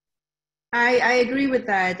I agree with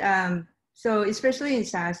that. So especially in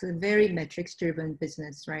SaaS, a very metrics-driven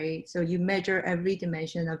business, right? So you measure every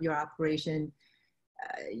dimension of your operation.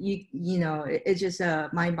 It's just a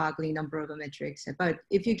mind-boggling number of metrics. But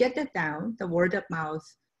if you get that down, the word of mouth,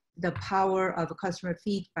 the power of customer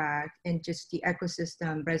feedback, and just the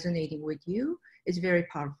ecosystem resonating with you is very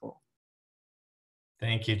powerful.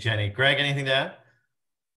 Thank you, Jenny. Greg, anything to add?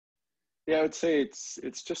 Yeah, I would say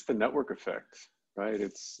it's just the network effect, right?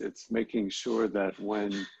 It's making sure that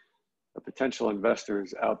when a potential investor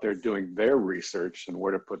is out there doing their research and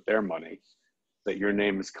where to put their money, that your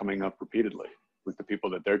name is coming up repeatedly with the people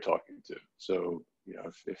that they're talking to. So,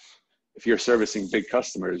 if you're servicing big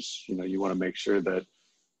customers, you want to make sure that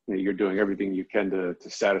you're doing everything you can to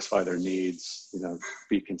satisfy their needs,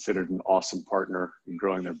 be considered an awesome partner in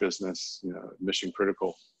growing their business, mission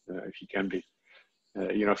critical, if you can be.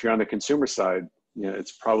 If you're on the consumer side,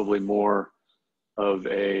 it's probably more of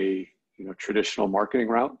a, traditional marketing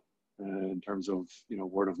route in terms of,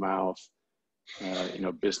 word of mouth,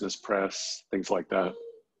 business press, things like that.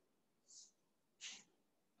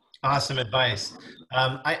 Awesome advice.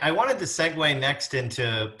 I wanted to segue next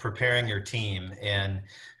into preparing your team. And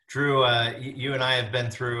Drew, you and I have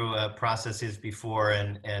been through processes before,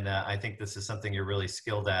 and I think this is something you're really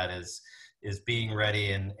skilled at is being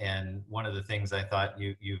ready. And one of the things I thought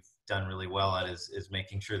you've done really well at is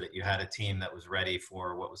making sure that you had a team that was ready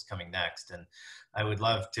for what was coming next. And I would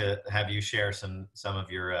love to have you share some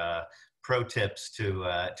of your pro tips to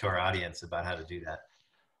our audience about how to do that.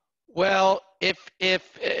 Well, if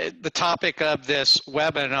the topic of this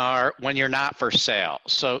webinar, when you're not for sale,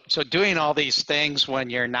 so doing all these things when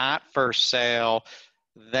you're not for sale,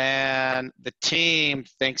 then the team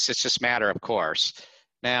thinks it's just matter of course.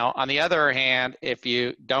 Now, on the other hand, if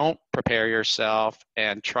you don't prepare yourself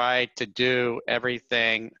and try to do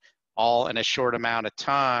everything all in a short amount of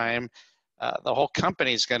time, the whole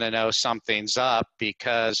company's going to know something's up,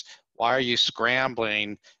 because why are you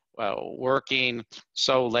scrambling, working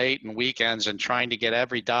so late and weekends and trying to get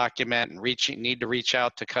every document and need to reach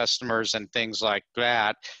out to customers and things like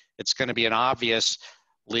that? It's going to be an obvious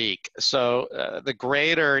leak. So the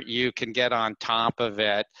greater you can get on top of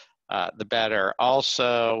it, the better.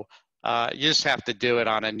 Also, you just have to do it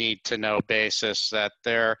on a need-to-know basis, that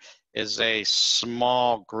there is a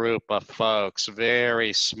small group of folks,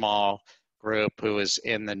 very small group, who is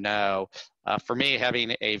in the know. For me,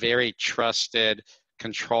 having a very trusted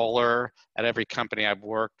controller at every company I've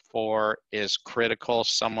worked for is critical.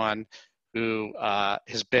 Someone who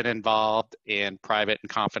has been involved in private and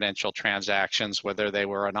confidential transactions, whether they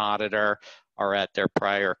were an auditor or at their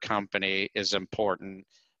prior company, is important.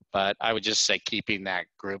 But I would just say keeping that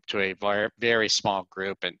group to a very, very small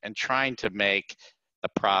group and trying to make the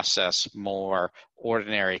process more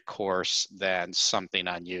ordinary course than something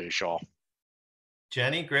unusual.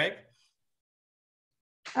 Jenny, Greg?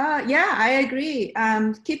 Yeah, I agree.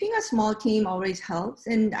 Keeping a small team always helps.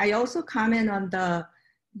 And I also comment on the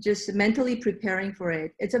just mentally preparing for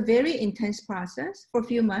it. It's a very intense process for a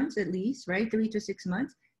few months at least, right? 3 to 6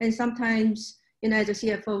 months. And sometimes, as a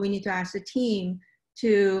CFO, we need to ask the team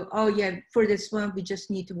to, oh yeah, for this one, we just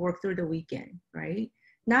need to work through the weekend, right?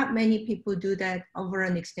 Not many people do that over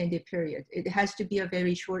an extended period. It has to be a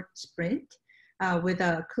very short sprint with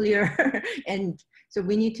a clear end. So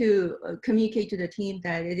we need to communicate to the team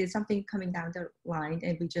that it is something coming down the line,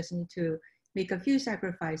 and we just need to make a few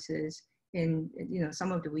sacrifices in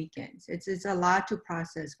some of the weekends. It's a lot to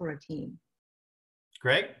process for a team.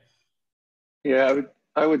 Greg? Yeah,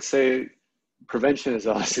 I would say prevention is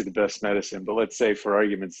obviously the best medicine, but let's say for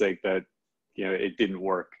argument's sake that it didn't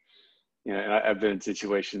work. And I've been in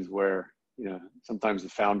situations where sometimes the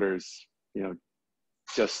founders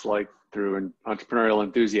just like through an entrepreneurial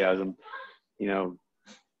enthusiasm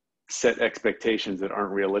set expectations that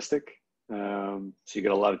aren't realistic. So you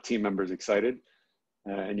get a lot of team members excited,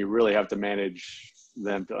 and you really have to manage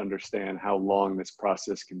them to understand how long this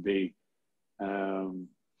process can be.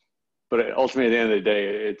 But ultimately, at the end of the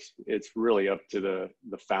day, it's really up to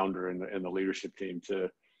the founder and the leadership team to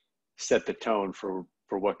set the tone for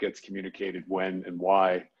what gets communicated when and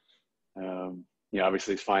why.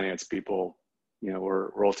 Obviously, as finance people,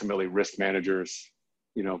 we're ultimately risk managers,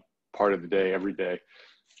 part of the day, every day.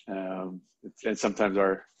 And sometimes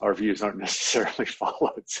our views aren't necessarily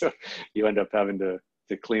followed. So you end up having to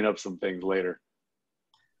clean up some things later.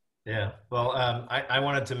 Yeah, well, I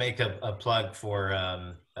wanted to make a plug for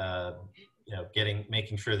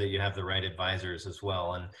making sure that you have the right advisors as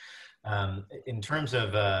well. And in terms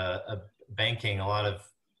of banking, a lot of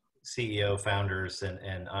CEO founders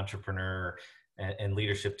and entrepreneur and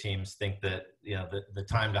leadership teams think that you know, the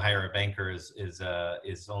time to hire a banker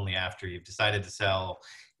is only after you've decided to sell.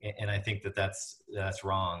 And I think that's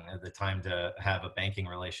wrong. The time to have a banking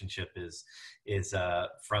relationship is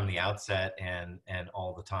from the outset and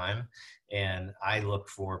all the time. And I look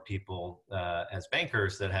for people as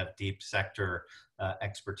bankers that have deep sector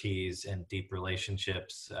expertise and deep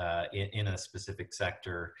relationships in a specific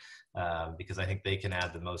sector, because I think they can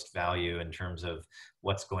add the most value in terms of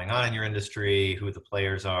what's going on in your industry, who the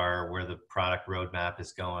players are, where the product roadmap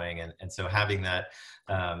is going. And so having that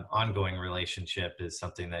ongoing relationship is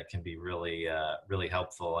something that can be really, really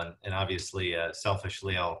helpful. And obviously,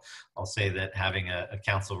 selfishly, I'll say that having a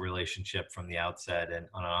counsel relationship from the outset and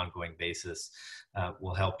on an ongoing basis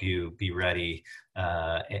will help you be ready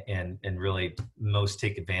and really most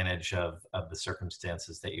take advantage of the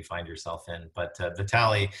circumstances that you find yourself in. But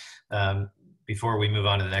Vitaly, before we move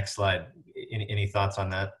on to the next slide, any thoughts on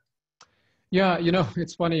that? Yeah, you know,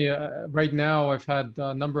 it's funny. Right now, I've had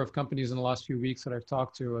a number of companies in the last few weeks that I've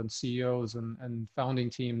talked to, and CEOs and founding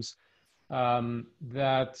teams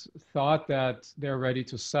that thought that they're ready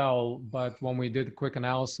to sell. But when we did a quick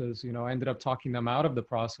analysis, you know, I ended up talking them out of the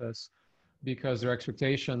process because their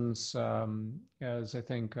expectations, as I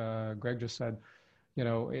think Greg just said, you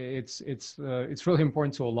know, it's really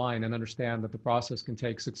important to align and understand that the process can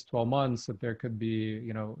take 6 to 12 months, that there could be,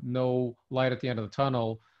 you know, no light at the end of the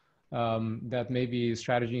tunnel, that maybe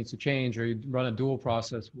strategy needs to change, or you run a dual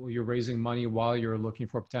process where you're raising money while you're looking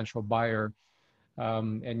for a potential buyer.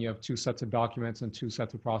 And you have 2 sets of documents and 2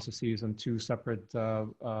 sets of processes and 2 separate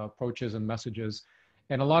approaches and messages.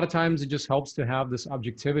 And a lot of times it just helps to have this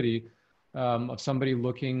objectivity of somebody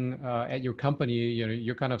looking at your company. You know,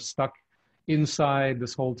 you're kind of stuck inside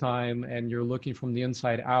this whole time and you're looking from the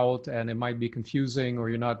inside out, and it might be confusing or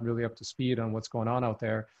you're not really up to speed on what's going on out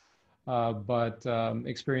there. But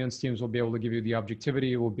experienced teams will be able to give you the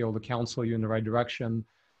objectivity, will be able to counsel you in the right direction,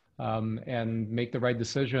 and make the right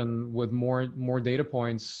decision with more data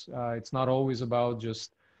points. It's not always about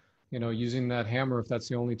just, you know, using that hammer if that's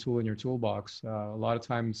the only tool in your toolbox. A lot of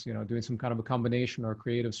times, you know, doing some kind of a combination or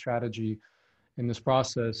creative strategy in this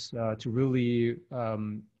process to really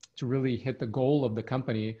hit the goal of the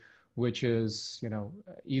company, which is, you know,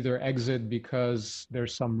 either exit because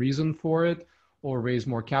there's some reason for it, or raise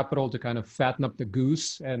more capital to kind of fatten up the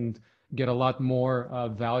goose and get a lot more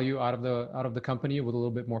value out of the company with a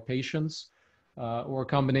little bit more patience, or a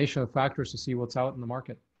combination of factors to see what's out in the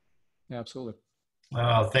market. Yeah, absolutely.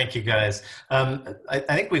 Oh, thank you guys. I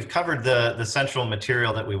think we've covered the central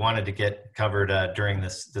material that we wanted to get covered during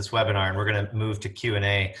this webinar, and we're going to move to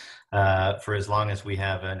Q&A for as long as we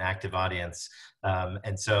have an active audience.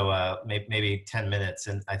 And so maybe 10 minutes.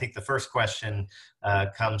 And I think the first question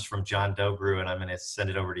comes from John Dogru, and I'm going to send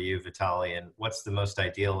it over to you, Vitaly. And what's the most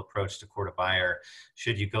ideal approach to court a buyer?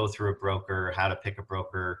 Should you go through a broker? How to pick a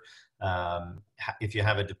broker? If you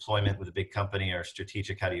have a deployment with a big company or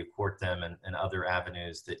strategic, how do you court them, and other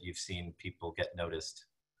avenues that you've seen people get noticed?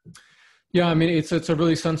 Yeah, I mean, it's a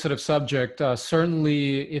really sensitive subject.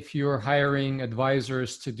 Certainly, if you're hiring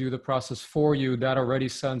advisors to do the process for you, that already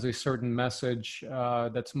sends a certain message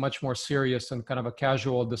that's much more serious than kind of a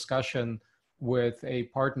casual discussion with a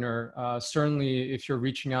partner. Certainly, if you're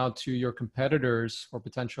reaching out to your competitors for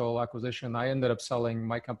potential acquisition, I ended up selling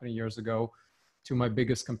my company years ago to my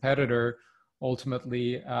biggest competitor.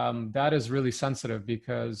 Ultimately, that is really sensitive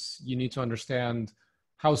because you need to understand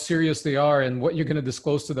how serious they are and what you're going to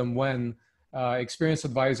disclose to them when. Experienced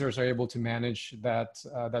advisors are able to manage that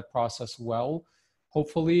process well,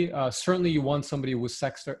 hopefully. Certainly you want somebody with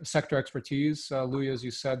sector expertise, Louis, as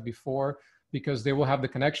you said before, because they will have the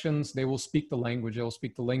connections, they will speak the language, they'll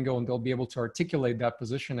speak the lingo, and they'll be able to articulate that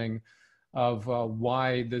positioning of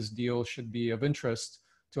why this deal should be of interest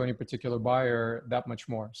to any particular buyer that much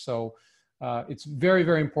more. So it's very,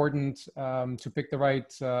 very important to pick the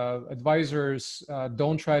right advisors.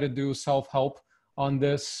 Don't try to do self-help on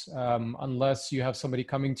this unless you have somebody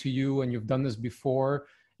coming to you and you've done this before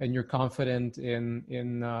and you're confident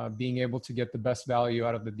in being able to get the best value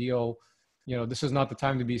out of the deal. You know, this is not the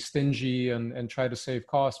time to be stingy and try to save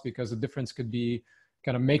costs, because the difference could be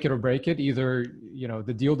kind of make it or break it. Either, you know,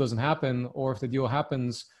 the deal doesn't happen, or if the deal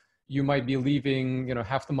happens, you might be leaving, you know,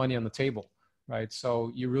 half the money on the table, right?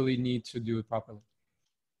 So you really need to do it properly.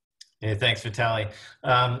 Hey, thanks, Vitaly.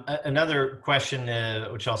 Another question,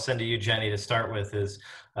 which I'll send to you, Jenny, to start with is,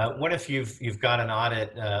 what if you've got an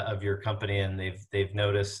audit of your company and they've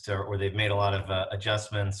noticed or they've made a lot of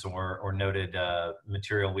adjustments or noted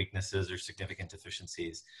material weaknesses or significant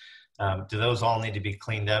deficiencies? Do those all need to be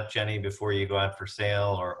cleaned up, Jenny, before you go out for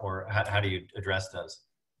sale, or how do you address those?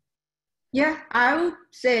 Yeah, I would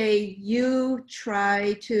say you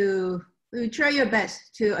try to we try your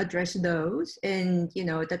best to address those, and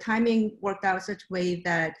the timing worked out such a way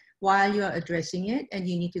that while you're addressing it and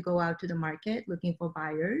you need to go out to the market looking for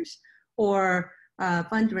buyers or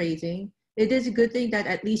fundraising, it is a good thing that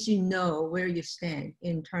at least you know where you stand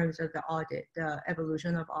in terms of the audit, the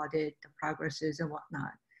evolution of audit, the progresses and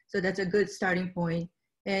whatnot. So that's a good starting point.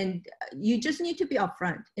 And you just need to be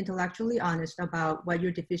upfront, intellectually honest about what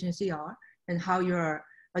your deficiencies are and how you're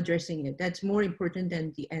addressing it. That's more important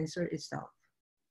than the answer itself.